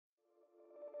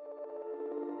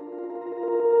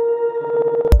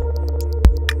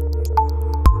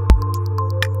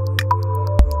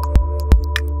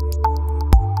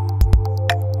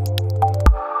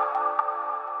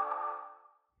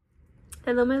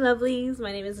Hello, my lovelies.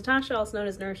 My name is Natasha, also known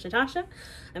as Nourish Natasha.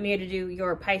 I'm here to do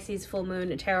your Pisces full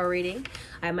moon tarot reading.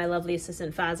 I have my lovely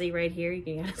assistant Fozzie right here. You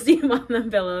can see him on the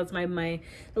pillow. It's the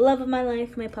love of my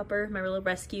life, my pupper, my little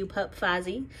rescue pup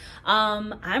Fozzie.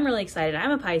 I'm really excited. I'm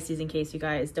a Pisces, in case you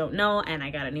guys don't know, and I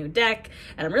got a new deck,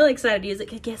 and I'm really excited to use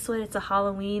it. Guess what? It's a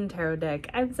Halloween tarot deck.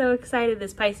 I'm so excited.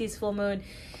 This Pisces full moon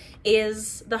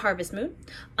is the harvest moon.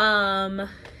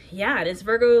 Yeah, it is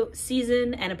Virgo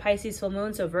season and a Pisces full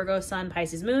moon. So Virgo sun,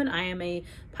 Pisces moon. I am a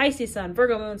Pisces sun,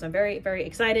 Virgo moon, so I'm very, very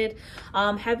excited.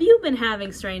 Have you been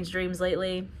having strange dreams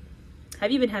lately? Have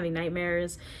you been having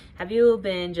nightmares? Have you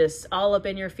been just all up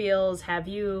in your feels? Have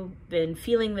you been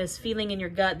feeling this feeling in your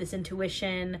gut, this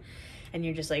intuition? And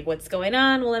you're just like, what's going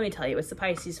on? Well, let me tell you, it's the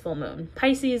Pisces full moon.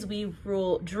 Pisces, we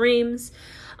rule dreams.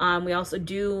 We also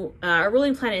do, our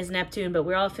ruling planet is Neptune, but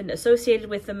we're often associated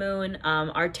with the moon.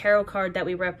 Our tarot card that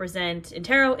we represent in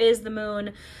tarot is the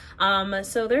moon.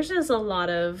 So there's just a lot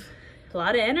of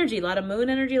energy, a lot of moon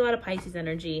energy, a lot of Pisces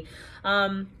energy.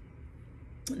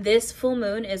 This full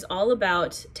moon is all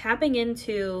about tapping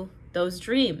into those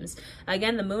dreams.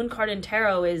 Again, the moon card in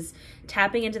tarot is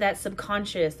tapping into that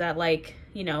subconscious, that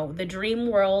the dream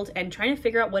world, and trying to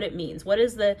figure out what it means.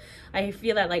 I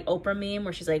feel that like Oprah meme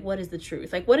where she's like, what is the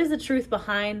truth? Like, what is the truth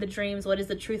behind the dreams? What is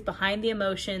the truth behind the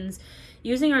emotions?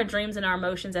 Using our dreams and our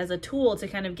emotions as a tool to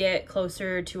kind of get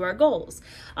closer to our goals.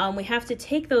 We have to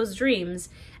take those dreams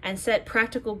and set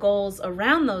practical goals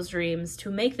around those dreams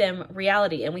to make them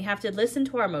reality. And we have to listen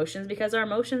to our emotions, because our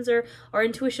emotions are our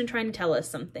intuition trying to tell us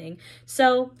something.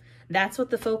 So that's what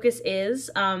the focus is.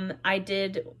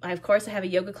 Of course, I have a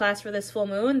yoga class for this full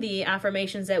moon. The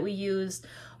affirmations that we used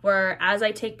were, as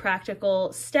I take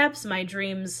practical steps, my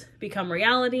dreams become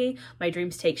reality, my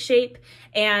dreams take shape,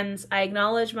 and I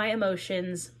acknowledge my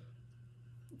emotions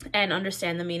and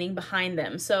understand the meaning behind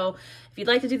them. So if you'd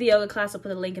like to do the yoga class, I'll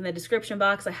put a link in the description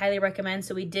box. I highly recommend.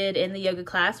 So we did, in the yoga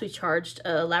class, we charged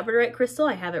a labradorite crystal.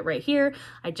 I have it right here.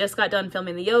 I just got done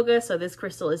filming the yoga, so this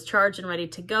crystal is charged and ready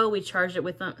to go. We charged it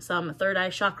with some third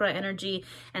eye chakra energy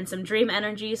and some dream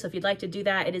energy. So if you'd like to do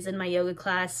that, it is in my yoga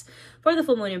class for the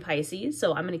full moon in Pisces.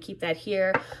 So I'm going to keep that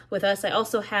here with us. I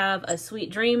also have a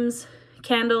Sweet Dreams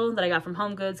candle that I got from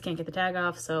Home Goods. Can't get the tag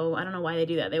off, so I don't know why they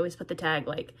do that. They always put the tag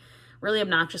like really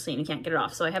obnoxiously and you can't get it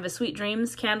off. So I have a Sweet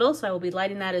Dreams candle, so I will be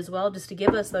lighting that as well, just to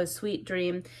give us those sweet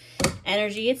dream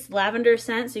energy. It's lavender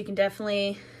scent, so you can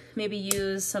definitely maybe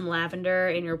use some lavender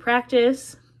in your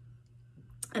practice.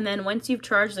 And then once you've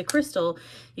charged the crystal,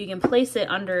 you can place it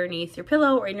underneath your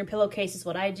pillow or in your pillowcase is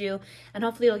what I do. And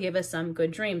hopefully it'll give us some good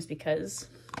dreams, because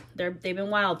they've been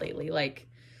wild lately. Like,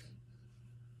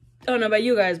 I don't know about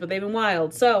you guys, but they've been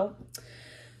wild. So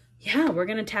yeah, we're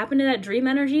going to tap into that dream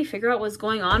energy, figure out what's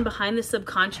going on behind the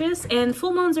subconscious, and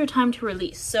full moons are time to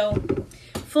release. So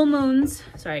full moons,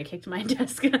 sorry, I kicked my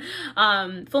desk.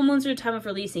 Full moons are a time of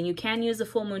releasing. You can use the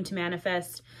full moon to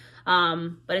manifest,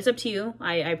 but it's up to you.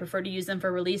 I prefer to use them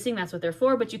for releasing. That's what they're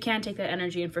for, but you can take that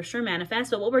energy and for sure manifest.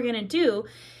 But what we're going to do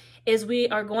is we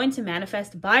are going to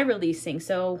manifest by releasing.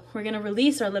 So we're going to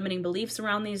release our limiting beliefs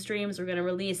around these dreams. We're going to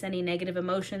release any negative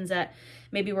emotions that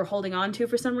maybe we're holding on to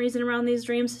for some reason around these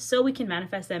dreams, so we can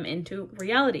manifest them into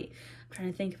reality. I'm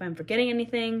trying to think if I'm forgetting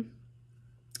anything.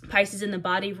 Pisces in the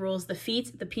body rules the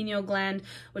feet, the pineal gland,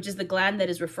 which is the gland that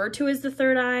is referred to as the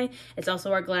third eye. It's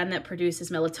also our gland that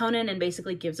produces melatonin and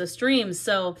basically gives us dreams.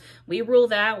 So we rule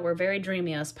that. We're very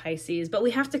dreamy, us Pisces, but we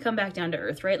have to come back down to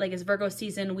earth, right? Like, it's Virgo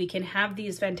season, we can have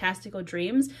these fantastical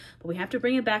dreams, but we have to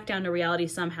bring it back down to reality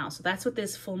somehow. So that's what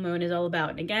this full moon is all about.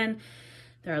 And again,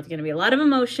 there are going to be a lot of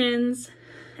emotions,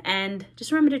 and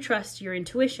just remember to trust your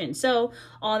intuition. So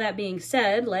all that being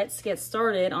said, let's get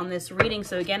started on this reading.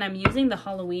 So again, I'm using the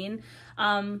Halloween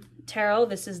tarot.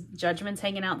 This is Judgments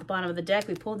hanging out at the bottom of the deck.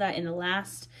 We pulled that in the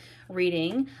last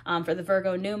reading for the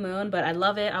Virgo new moon, but I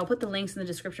love it. I'll put the links in the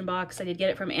description box. I did get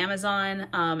it from Amazon.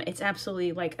 It's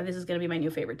absolutely, like, this is going to be my new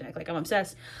favorite deck. Like, I'm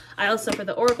obsessed. I also, for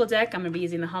the Oracle deck, I'm going to be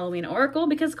using the Halloween Oracle,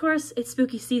 because of course it's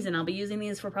spooky season. I'll be using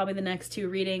these for probably the next 2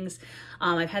 readings.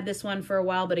 I've had this one for a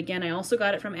while, but again, I also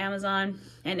got it from Amazon,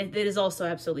 and it is also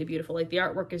absolutely beautiful. Like, the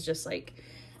artwork is just like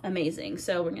amazing.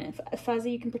 So we're gonna,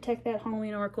 Fozzie, you can protect that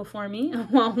Halloween Oracle for me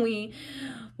while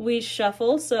we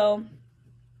shuffle. So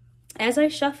as I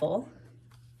shuffle,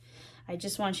 I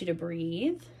just want you to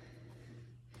breathe.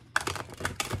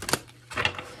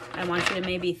 I want you to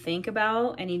maybe think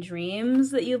about any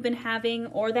dreams that you've been having,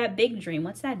 or that big dream.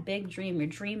 What's that big dream? Your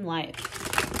dream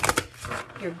life,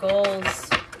 your goals,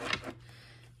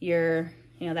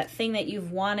 that thing that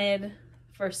you've wanted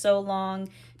for so long.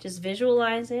 Just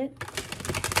visualize it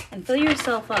and fill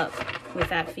yourself up with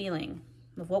that feeling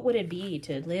of what would it be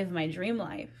to live my dream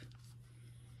life.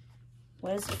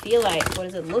 What does it feel like? What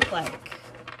does it look like?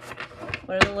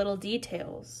 What are the little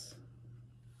details?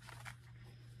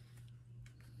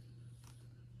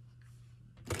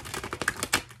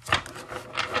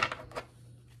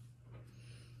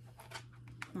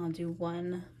 I'll do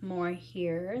one more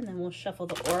here, and then we'll shuffle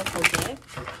the Oracle deck.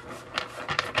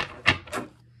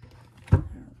 All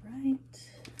right.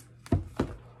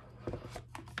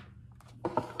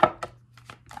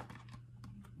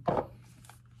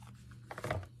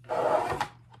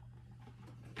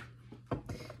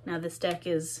 Now this deck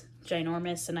is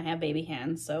ginormous and I have baby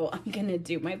hands, so I'm gonna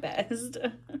do my best.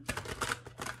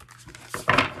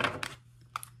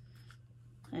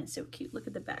 And it's so cute. Look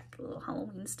at the back, little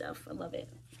Halloween stuff. I love it.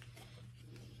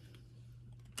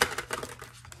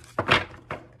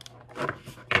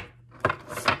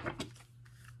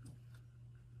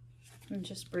 And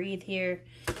just breathe here.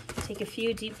 Take a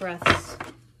few deep breaths.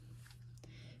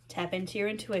 Tap into your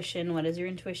intuition. What is your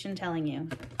intuition telling you?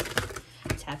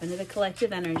 Tap into the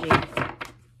collective energy.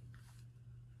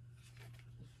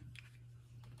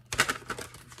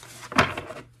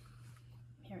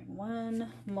 Hearing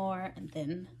one more, and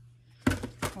then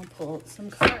I'll pull some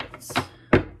cards.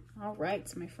 All right,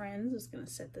 so my friends, I'm just gonna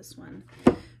set this one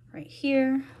right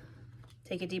here.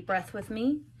 Take a deep breath with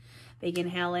me. Big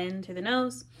inhale in through the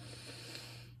nose.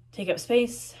 Take up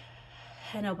space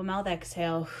and open mouth,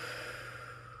 exhale.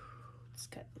 Let's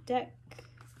cut the deck.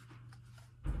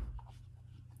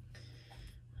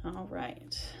 All right,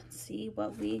 let's see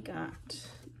what we got.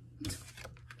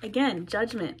 Again,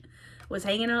 Judgment was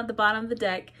hanging out at the bottom of the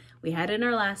deck. We had it in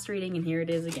our last reading, and here it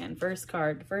is again. First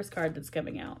card that's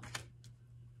coming out.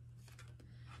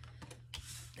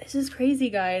 This is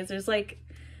crazy, guys. There's like,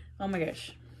 oh my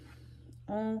gosh.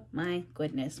 Oh my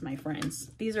goodness, my friends.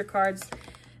 These are cards,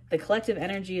 the collective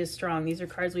energy is strong. These are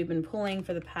cards we've been pulling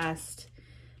for the past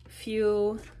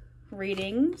few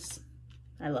readings.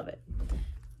 I love it.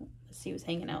 See who's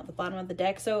hanging out at the bottom of the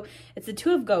deck. So it's the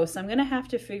Two of Ghosts. I'm gonna have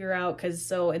to figure out, because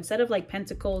so instead of like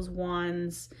Pentacles,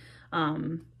 Wands,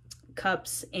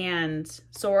 Cups, and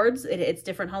Swords, it's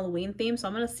different Halloween themes. So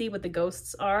I'm gonna see what the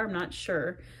ghosts are. I'm not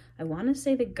sure. I want to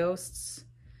say the ghosts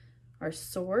are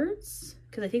Swords,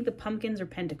 because I think the pumpkins are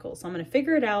Pentacles. So I'm gonna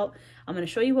figure it out. I'm gonna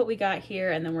show you what we got here,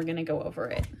 and then we're gonna go over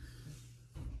it.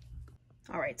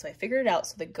 All right, so I figured it out.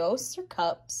 So the ghosts are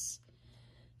Cups.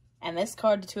 And this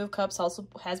card, the Two of Cups, also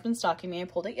has been stalking me. I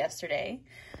pulled it yesterday.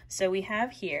 So we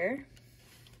have here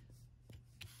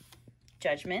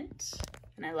Judgment.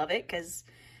 And I love it because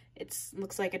it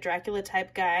looks like a Dracula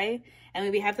type guy. And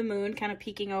we have the moon kind of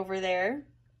peeking over there.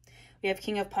 We have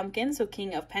King of Pumpkins, so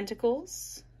King of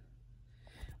Pentacles.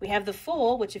 We have the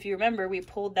Fool, which if you remember, we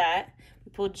pulled that.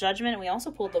 We pulled Judgment, and we also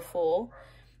pulled the Fool.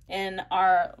 In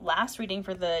our last reading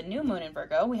for the new moon in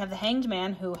Virgo, we have the Hanged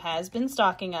Man, who has been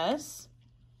stalking us.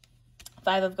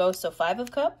 Five of Ghosts, so Five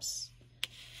of Cups,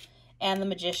 and the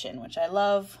Magician, which I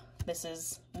love.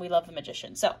 We love the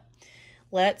Magician. So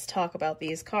let's talk about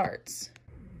these cards.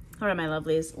 All right, my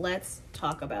lovelies, let's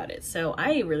talk about it. So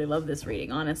I really love this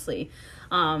reading, honestly.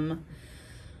 I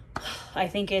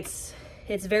think it's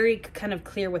very kind of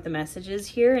clear what the message is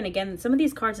here. And again, some of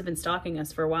these cards have been stalking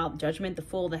us for a while. Judgment, the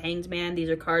Fool, the Hanged Man.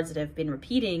 These are cards that have been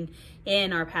repeating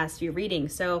in our past few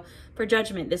readings. So for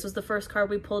Judgment, this was the first card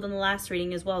we pulled in the last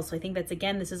reading as well. So I think that's,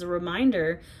 again, this is a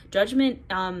reminder. Judgment,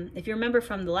 if you remember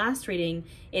from the last reading,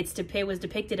 it was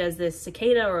depicted as this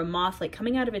cicada or a moth, like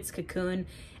coming out of its cocoon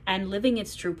and living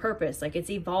its true purpose. Like it's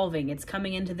evolving, it's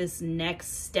coming into this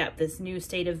next step, this new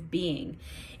state of being.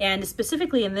 And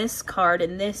specifically in this card,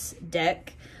 in this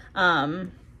deck,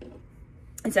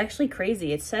 it's actually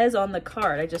crazy. It says on the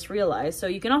card, I just realized, so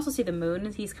you can also see the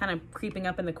moon. He's kind of creeping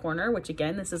up in the corner, which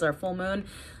again, this is our full moon.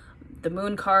 The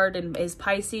moon card is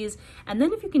Pisces. And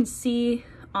then if you can see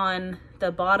on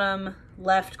the bottom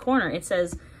left corner, it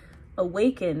says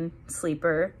awaken,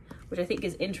 sleeper, which I think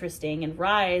is interesting, and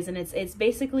rise. And it's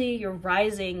basically you're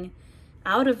rising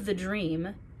out of the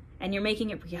dream and you're making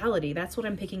it reality. That's what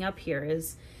I'm picking up here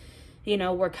is, you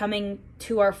know, we're coming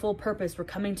to our full purpose. We're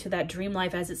coming to that dream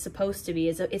life as it's supposed to be.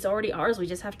 It's already ours. We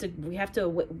just have to,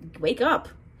 wake up.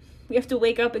 We have to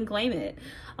wake up and claim it.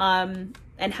 And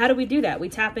how do we do that? We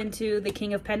tap into the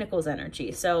King of Pentacles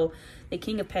energy. So the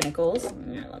King of Pentacles,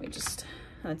 let me just,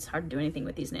 it's hard to do anything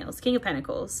with these nails. King of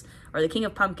Pentacles, or the King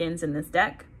of Pumpkins in this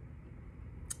deck.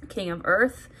 King of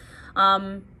Earth.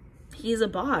 He's a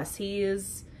boss.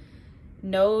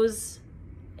 Knows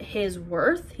his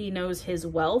worth. He knows his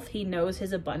wealth. He knows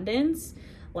his abundance.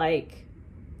 Like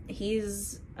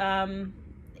he's kind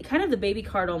of the baby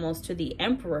card almost to the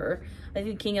Emperor. I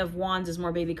think King of Wands is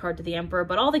more baby card to the Emperor,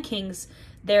 but all the kings,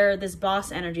 they're this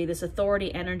boss energy, this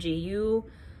authority energy. You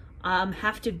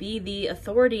have to be the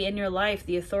authority in your life,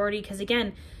 the authority, because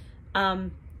again,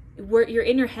 you're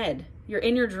in your head, you're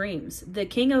in your dreams. The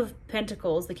King of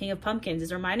Pentacles, the King of Pumpkins,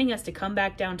 is reminding us to come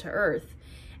back down to earth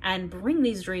and bring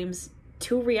these dreams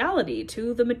to reality,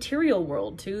 to the material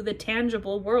world, to the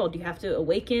tangible world. You have to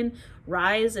awaken,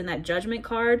 rise in that Judgment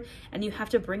card, and you have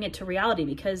to bring it to reality,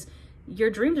 because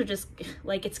your dreams are just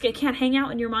like, it can't hang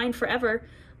out in your mind forever.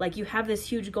 Like, you have this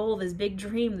huge goal, this big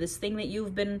dream, this thing that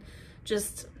you've been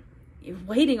just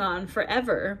waiting on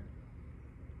forever.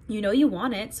 You know you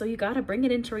want it, so you got to bring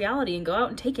it into reality and go out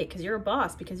and take it, because you're a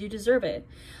boss, because you deserve it.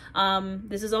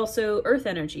 This is also earth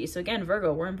energy. So again,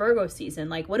 Virgo, we're in Virgo season.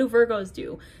 Like, what do Virgos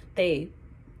do? They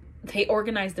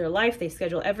organize their life. They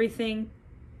schedule everything.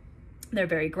 They're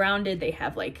very grounded. They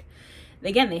have like,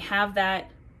 again, they have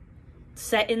that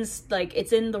set in, like,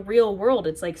 it's in the real world.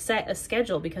 It's like set a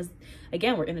schedule, because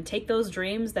again, we're going to take those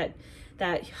dreams, that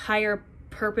higher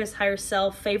purpose, higher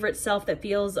self, favorite self that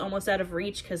feels almost out of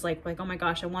reach, because like, oh my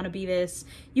gosh, I want to be this.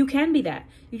 You can be that.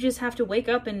 You just have to wake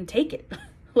up and take it.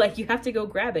 Like, you have to go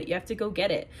grab it. You have to go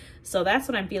get it. So that's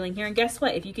what I'm feeling here. And guess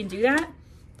what? If you can do that,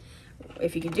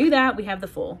 we have the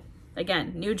Fool.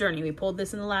 Again, new journey. We pulled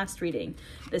this in the last reading.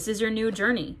 This is your new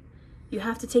journey. You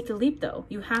have to take the leap, though.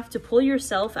 You have to pull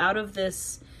yourself out of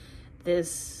this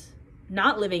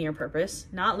not living your purpose,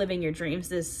 not living your dreams,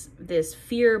 this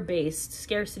fear-based,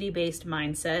 scarcity-based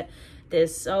mindset.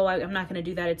 This, oh, I'm not going to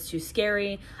do that, it's too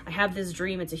scary. I have this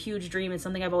dream, it's a huge dream, it's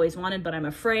something I've always wanted, but I'm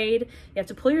afraid. You have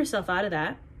to pull yourself out of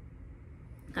that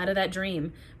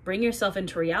dream. Bring yourself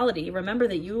into reality. Remember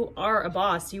that you are a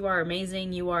boss, you are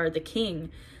amazing, you are the king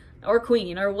or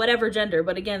queen or whatever gender,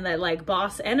 but again, that like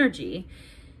boss energy.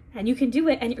 And you can do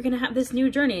it, and you're going to have this new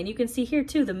journey. And you can see here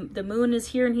too, the moon is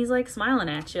here and he's like smiling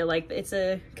at you. Like, it's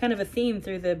a kind of a theme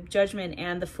through the Judgment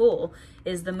and the Fool,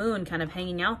 is the moon kind of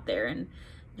hanging out there. And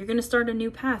you're going to start a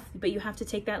new path, but you have to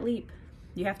take that leap.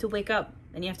 You have to wake up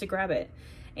and you have to grab it.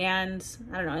 And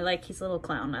I don't know, he's a little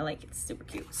clown. I like it. It's super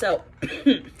cute. So,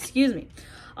 excuse me.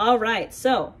 All right.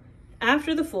 So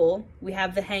after the Fool, we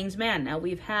have the Hanged Man. Now,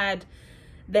 we've had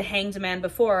the Hanged Man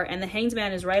before, and the Hanged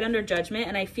Man is right under Judgment.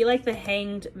 And I feel like the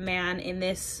Hanged Man in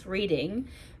this reading,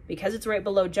 because it's right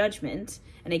below Judgment,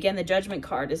 and again, the Judgment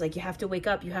card is like, you have to wake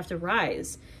up, you have to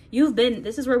rise.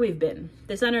 This is where we've been.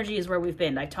 This energy is where we've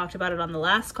been. I talked about it on the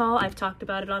last call. I've talked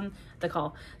about it on the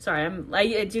call. Sorry,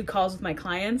 I do calls with my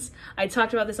clients. I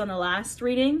talked about this on the last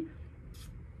reading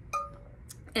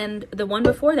and the one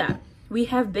before that. We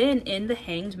have been in the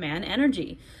Hanged Man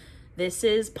energy. This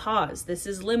is pause. This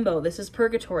is limbo. This is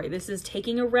purgatory. This is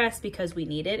taking a rest because we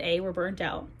need it. We're burnt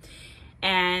out.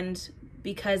 And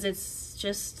because it's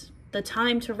just the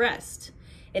time to rest.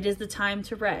 It is the time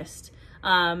to rest.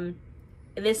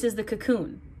 This is the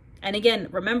cocoon. And again,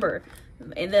 remember,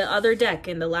 in the other deck,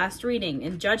 in the last reading,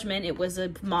 in Judgment, it was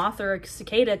a moth or a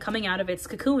cicada coming out of its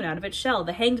cocoon, out of its shell.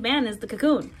 The Hanged Man is the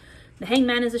cocoon. The Hanged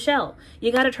Man is a shell.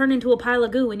 You got to turn into a pile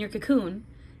of goo in your cocoon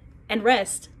and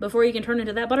rest before you can turn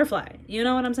into that butterfly. You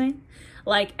know what I'm saying?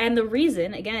 And the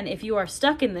reason, again, if you are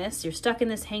stuck in this, you're stuck in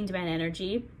this Hanged Man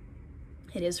energy,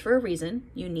 it is for a reason.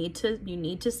 You need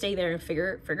to stay there and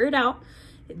figure it out.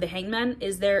 The Hanged Man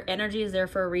is there, energy is there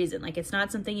for a reason. It's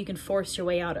not something you can force your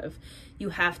way out of. You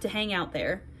have to hang out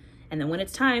there. And then when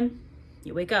it's time,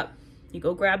 you wake up. You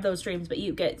go grab those dreams, but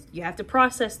you have to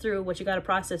process through what you got to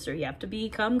process through. You have to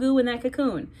become goo in that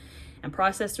cocoon and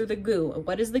process through the goo.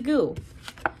 What is the goo?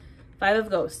 Five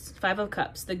of Ghosts, Five of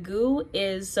Cups. The goo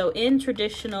is, so in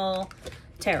traditional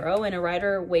tarot, in a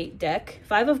Rider-Waite deck,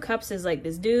 Five of Cups is like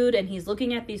this dude, and he's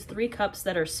looking at these 3 cups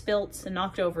that are spilt and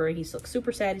knocked over, and he's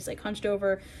super sad. He's hunched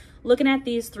over, looking at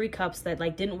these 3 cups that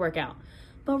didn't work out.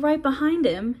 But right behind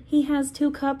him, he has 2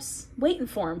 cups waiting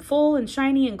for him, full and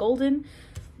shiny and golden.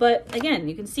 But again,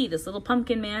 you can see this little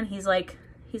pumpkin man. He's like,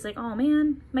 oh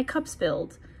man, my cup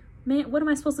spilled. Man, what am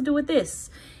I supposed to do with this?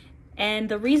 And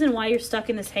the reason why you're stuck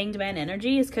in this Hanged Man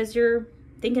energy is because you're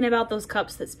thinking about those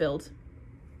cups that spilled.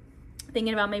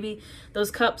 Thinking about maybe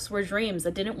those cups were dreams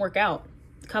that didn't work out.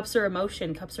 Cups are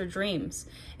emotion, cups are dreams.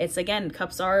 It's, again,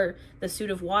 cups are the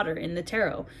suit of water in the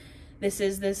tarot.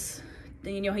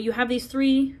 You have these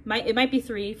 3, it might be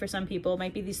 3 for some people, it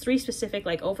might be these 3 specific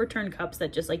overturned cups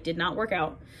that just did not work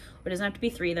out. Or it doesn't have to be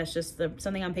 3, that's just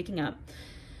something I'm picking up.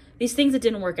 These things that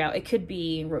didn't work out, it could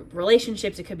be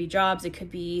relationships, it could be jobs, it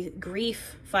could be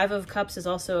grief. 5 of Cups is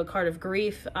also a card of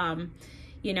grief.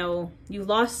 You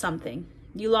lost something.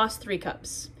 You lost 3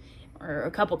 cups or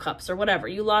a couple cups or whatever.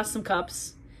 You lost some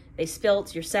cups. They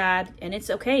spilt. You're sad, and it's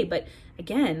okay. But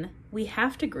again, we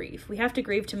have to grieve. We have to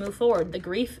grieve to move forward. The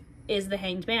grief is the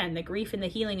Hanged Man. The grief and the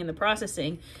healing and the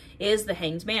processing is the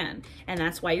Hanged Man. And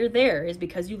that's why you're there, is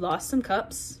because you lost some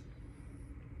cups.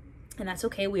 And that's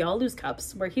okay. We all lose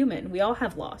cups. We're human. We all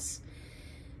have loss.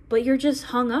 But you're just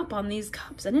hung up on these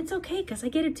cups. And it's okay, because I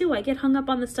get it too. I get hung up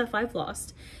on the stuff I've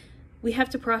lost. We have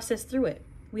to process through it.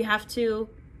 We have to,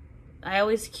 I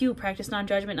always cue practice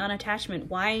non-judgment, non-attachment.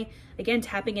 Why, again,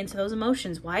 tapping into those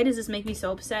emotions. Why does this make me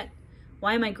so upset?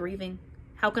 Why am I grieving?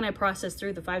 How can I process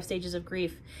through the 5 stages of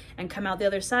grief and come out the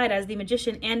other side as the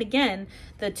Magician? And again,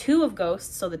 the 2 of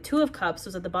Ghosts, so the 2 of Cups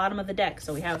was at the bottom of the deck.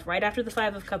 So we have right after the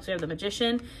 5 of Cups, we have the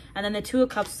Magician, and then the 2 of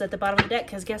Cups is at the bottom of the deck.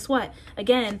 Because guess what?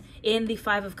 Again, in the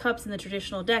 5 of Cups in the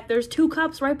traditional deck, there's 2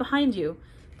 cups right behind you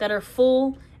that are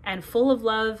full and full of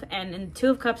love. And 2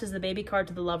 of Cups is the baby card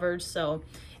to the lovers. So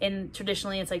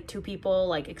traditionally it's like 2 people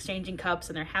like exchanging cups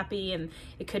and they're happy, and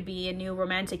it could be a new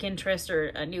romantic interest or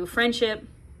a new friendship.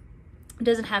 It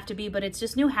doesn't have to be, but it's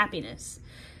just new happiness.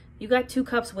 You got 2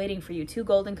 cups waiting for you, 2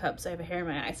 golden cups. I have a hair in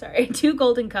my eye, sorry. 2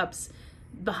 golden cups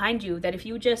behind you that if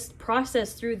you just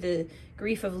process through the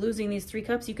grief of losing these 3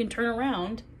 cups, you can turn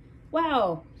around.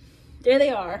 Wow, there they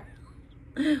are.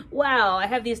 Wow, I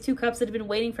have these 2 cups that have been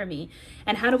waiting for me.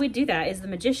 And how do we do that? Is the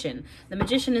Magician. The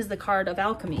Magician is the card of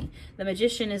alchemy. The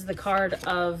Magician is the card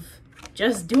of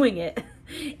just doing it.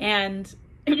 And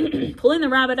pulling the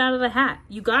rabbit out of the hat.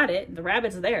 You got it. The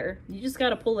rabbit's there. You just got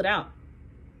to pull it out.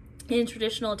 In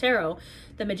traditional tarot,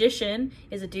 the Magician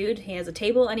is a dude. He has a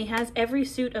table and he has every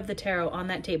suit of the tarot on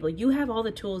that table. You have all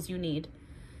the tools you need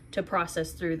to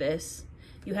process through this.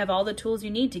 You have all the tools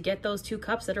you need to get those 2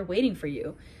 cups that are waiting for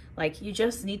you. Like, you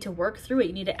just need to work through it.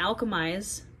 You need to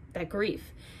alchemize that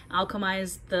grief,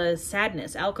 alchemize the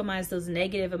sadness, alchemize those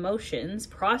negative emotions,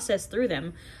 process through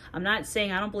them. I'm not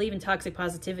saying I don't believe in toxic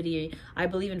positivity. I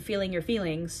believe in feeling your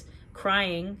feelings,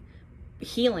 crying,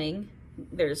 healing.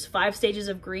 There's 5 stages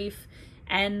of grief,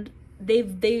 and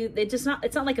it's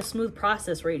not like a smooth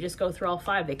process where you just go through all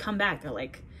 5. They come back. They're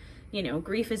like, you know,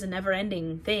 grief is a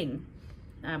never-ending thing.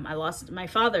 I lost my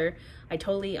father. I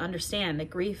totally understand that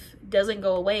grief doesn't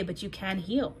go away, but you can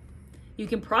heal. You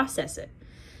can process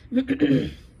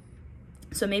it.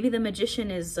 So maybe the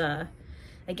Magician is,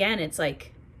 again, it's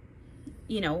like,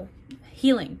 you know,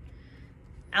 healing,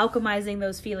 alchemizing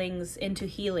those feelings into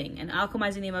healing, and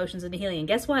alchemizing the emotions into healing. And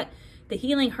guess what? The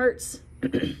healing hurts.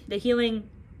 The healing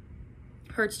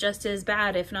hurts just as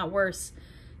bad, if not worse,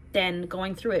 than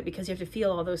going through it, because you have to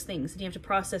feel all those things and you have to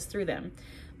process through them.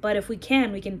 But if we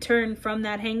can turn from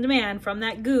that hanged man, from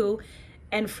that goo,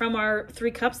 and from our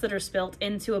 3 cups that are spilt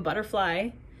into a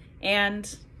butterfly,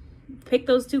 and pick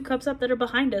those 2 cups up that are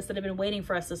behind us that have been waiting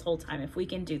for us this whole time. If we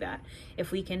can do that,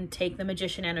 if we can take the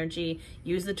Magician energy,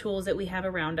 use the tools that we have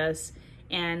around us,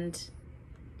 and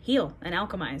heal and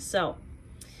alchemize. So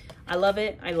I love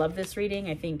it. I love this reading.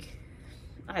 I think,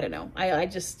 I don't know. I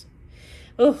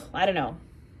don't know.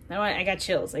 I got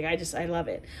chills. Like, I love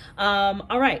it.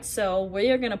 All right. So we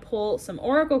are going to pull some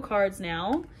oracle cards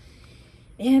now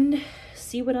and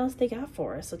see what else they got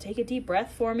for us. So take a deep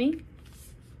breath for me.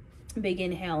 Big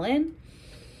inhale in.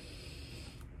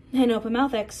 And open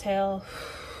mouth, exhale.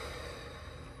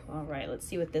 All right. Let's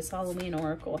see what this Halloween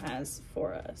oracle has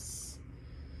for us.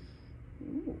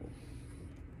 Ooh.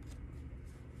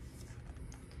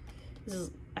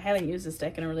 I haven't used this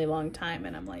deck in a really long time,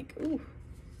 and I'm like, ooh.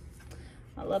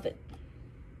 I love it.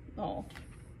 Oh,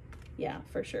 yeah,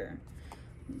 for sure.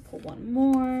 Pull one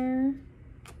more.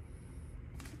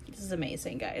 This is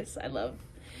amazing, guys. I love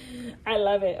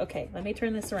it. Okay, let me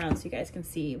turn this around so you guys can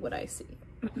see what I see.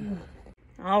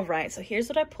 All right, so here's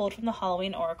what I pulled from the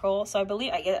Halloween Oracle. So I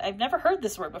believe, I've never heard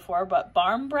this word before, but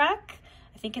barmbrack.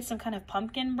 I think it's some kind of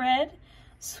pumpkin bread,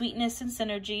 sweetness and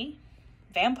synergy,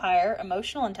 vampire,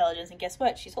 emotional intelligence, and guess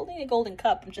what? She's holding a golden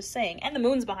cup, I'm just saying, and the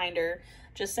moon's behind her,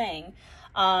 just saying.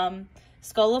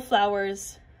 Skull of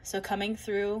flowers, so coming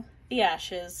through the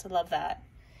ashes, I love that.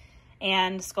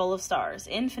 And skull of stars,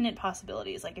 infinite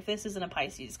possibilities. Like, if this isn't a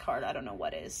Pisces card, I don't know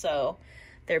what is. So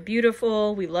they're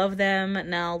beautiful, we love them.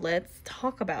 Now let's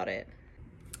talk about it.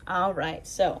 All right,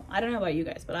 so I don't know about you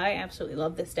guys, but I absolutely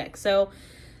love this deck. So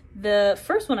the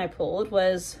first one I pulled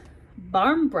was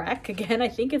barmbrack. Again, I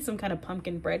think it's some kind of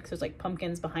pumpkin bread, because there's like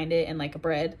pumpkins behind it and like a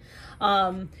bread.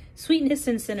 Sweetness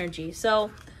and synergy. So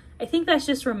I think that's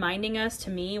just reminding us, to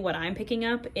me, what I'm picking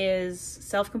up is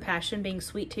self-compassion, being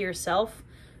sweet to yourself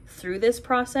through this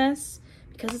process,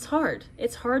 because it's hard.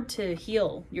 It's hard to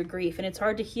heal your grief, and it's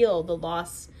hard to heal the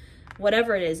loss,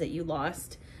 whatever it is that you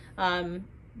lost.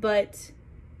 But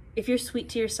if you're sweet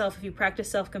to yourself, if you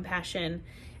practice self-compassion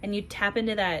and you tap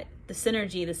into that, the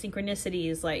synergy, the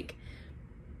synchronicities, like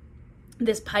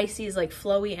this Pisces, like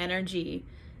flowy energy,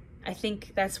 I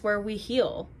think that's where we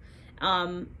heal.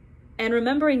 And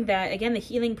remembering that, again, the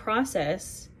healing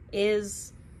process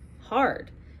is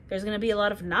hard, there's going to be a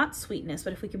lot of not sweetness.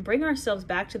 But if we can bring ourselves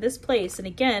back to this place, and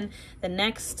again, the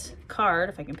next card,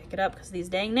 if I can pick it up because of these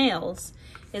dang nails,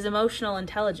 is emotional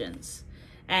intelligence.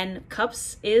 And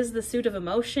cups is the suit of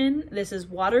emotion. This is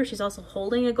water. She's also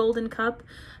holding a golden cup.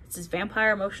 This is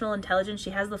vampire emotional intelligence.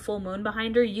 She has the full moon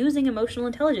behind her using emotional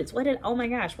intelligence. Oh my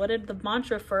gosh, what did the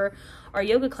mantra for our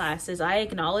yoga class is? I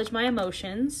acknowledge my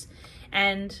emotions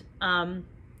and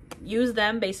use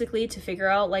them basically to figure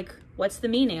out like what's the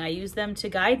meaning. I use them to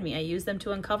guide me. I use them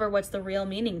to uncover what's the real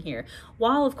meaning here,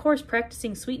 while of course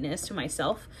practicing sweetness to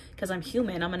myself, because I'm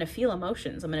human. I'm going to feel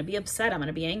emotions. I'm going to be upset. I'm going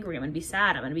to be angry. I'm going to be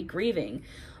sad. I'm going to be grieving.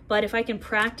 But if I can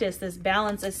practice this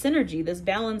balance, a synergy, this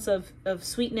balance of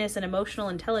sweetness and emotional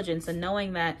intelligence, and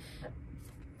knowing that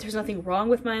there's nothing wrong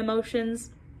with my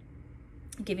emotions,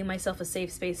 giving myself a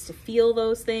safe space to feel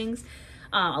those things,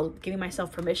 giving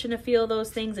myself permission to feel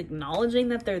those things, acknowledging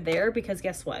that they're there, because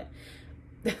guess what?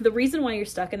 The reason why you're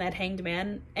stuck in that hanged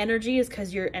man energy is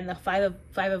because and the five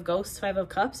of ghosts, 5 of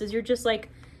cups, is you're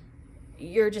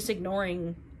just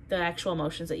ignoring the actual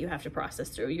emotions that you have to process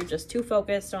through. You're just too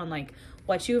focused on like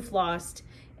what you've lost,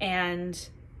 and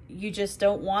you just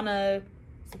don't want to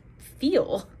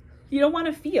feel. You don't want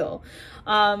to feel.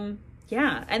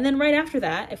 Yeah. And then right after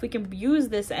that, if we can use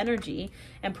this energy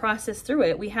and process through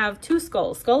it, we have 2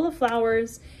 skulls, skull of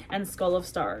flowers and skull of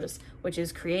stars, which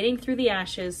is creating through the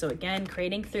ashes. So again,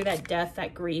 creating through that death,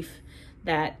 that grief,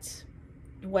 that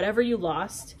whatever you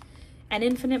lost, and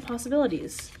infinite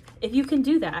possibilities. If you can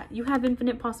do that, you have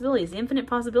infinite possibilities. The infinite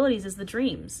possibilities is the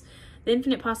dreams. The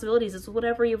infinite possibilities is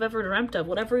whatever you've ever dreamt of,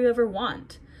 whatever you ever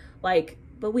want.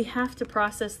 But we have to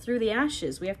process through the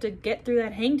ashes. We have to get through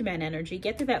that hanged man energy,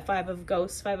 get through that 5 of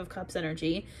ghosts, 5 of cups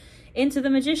energy, into the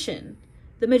magician.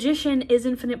 The magician is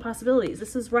infinite possibilities.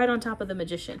 This is right on top of the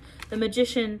magician. The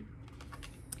magician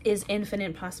is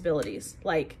infinite possibilities.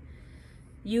 Like,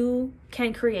 you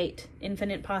can create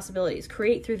infinite possibilities.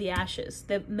 Create through the ashes.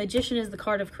 The magician is the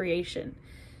card of creation.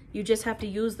 You just have to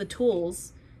use the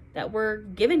tools that were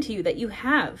given to you, that you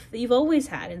have, that you've always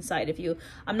had inside of you.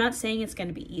 I'm not saying it's going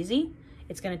to be easy.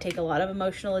 It's going to take a lot of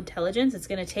emotional intelligence. It's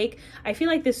going to take, I feel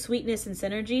like this sweetness and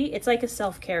synergy, it's like a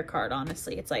self-care card,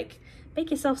 honestly. It's like,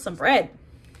 make yourself some bread.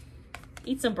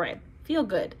 Eat some bread. Feel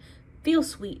good. Feel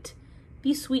sweet.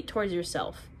 Be sweet towards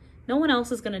yourself. No one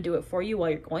else is going to do it for you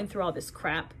while you're going through all this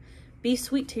crap. Be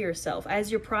sweet to yourself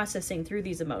as you're processing through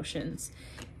these emotions.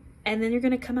 And then you're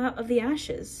going to come out of the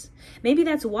ashes. Maybe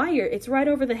that's why it's right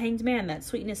over the hanged man. That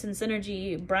sweetness and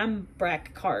synergy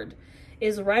Brambrak card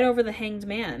is right over the hanged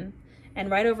man and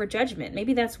right over judgment.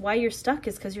 Maybe that's why you're stuck,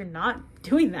 is because you're not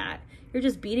doing that. You're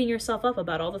just beating yourself up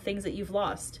about all the things that you've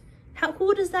lost.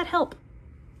 Who does that help?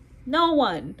 No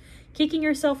one. Kicking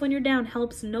yourself when you're down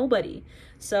helps nobody.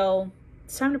 So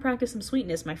it's time to practice some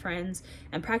sweetness, my friends,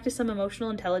 and practice some emotional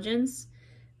intelligence.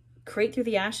 Create through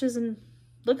the ashes and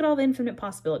look at all the infinite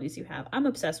possibilities you have. I'm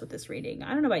obsessed with this reading.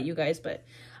 I don't know about you guys, but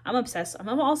I'm obsessed. I'm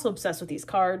also obsessed with these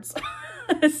cards.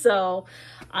 So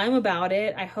I'm about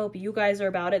it. I hope you guys are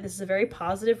about it. This is a very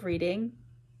positive reading.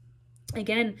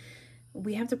 Again,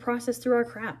 we have to process through our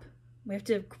crap. We have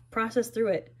to process through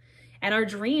it. And our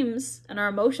dreams and our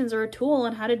emotions are a tool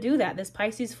on how to do that. This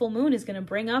Pisces full moon is going to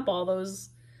bring up all those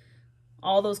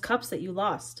cups that you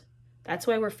lost. That's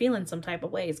why we're feeling some type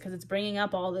of ways, because it's bringing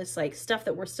up all this like stuff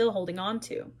that we're still holding on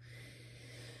to.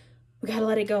 We got to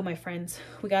let it go, my friends.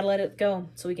 We got to let it go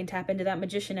so we can tap into that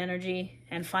magician energy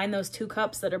and find those 2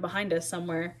 cups that are behind us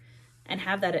somewhere and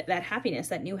have that happiness,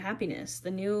 that new happiness, the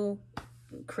new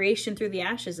creation through the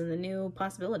ashes and the new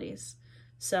possibilities.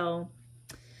 So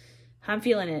I'm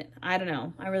feeling it. I don't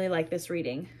know. I really like this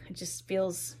reading. It just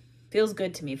feels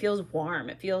good to me. It feels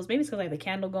warm. It feels, maybe it's because like the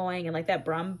candle going and like that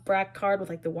Brambrak card with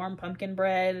like the warm pumpkin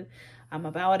bread. I'm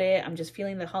about it. I'm just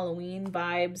feeling the Halloween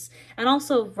vibes. And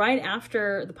also right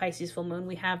after the Pisces full moon,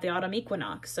 we have the autumn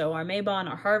equinox. So our Mabon,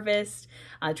 our harvest,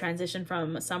 transition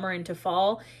from summer into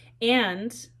fall.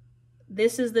 And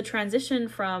this is the transition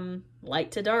from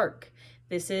light to dark.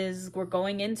 We're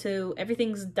going into,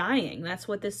 everything's dying. That's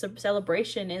what this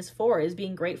celebration is for, is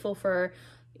being grateful for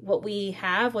what we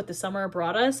have, what the summer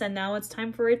brought us, and now it's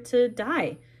time for it to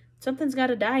die. Something's got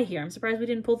to die here. I'm surprised we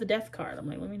didn't pull the death card. I'm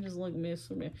like, let me just look. Is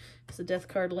the death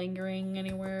card lingering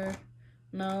anywhere?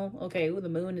 No? Okay. Ooh, the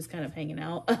moon is kind of hanging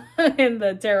out in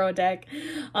the tarot deck.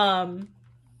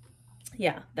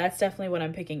 Yeah, that's definitely what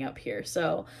I'm picking up here.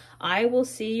 So I will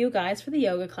see you guys for the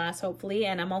yoga class, hopefully.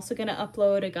 And I'm also going to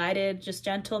upload a guided, just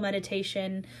gentle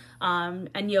meditation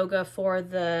and yoga for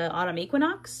the autumn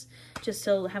equinox, just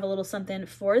to have a little something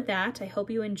for that. I hope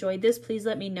you enjoyed this. Please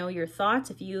let me know your thoughts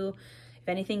if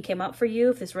anything came up for you,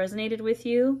 if this resonated with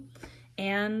you.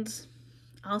 And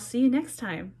I'll see you next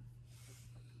time.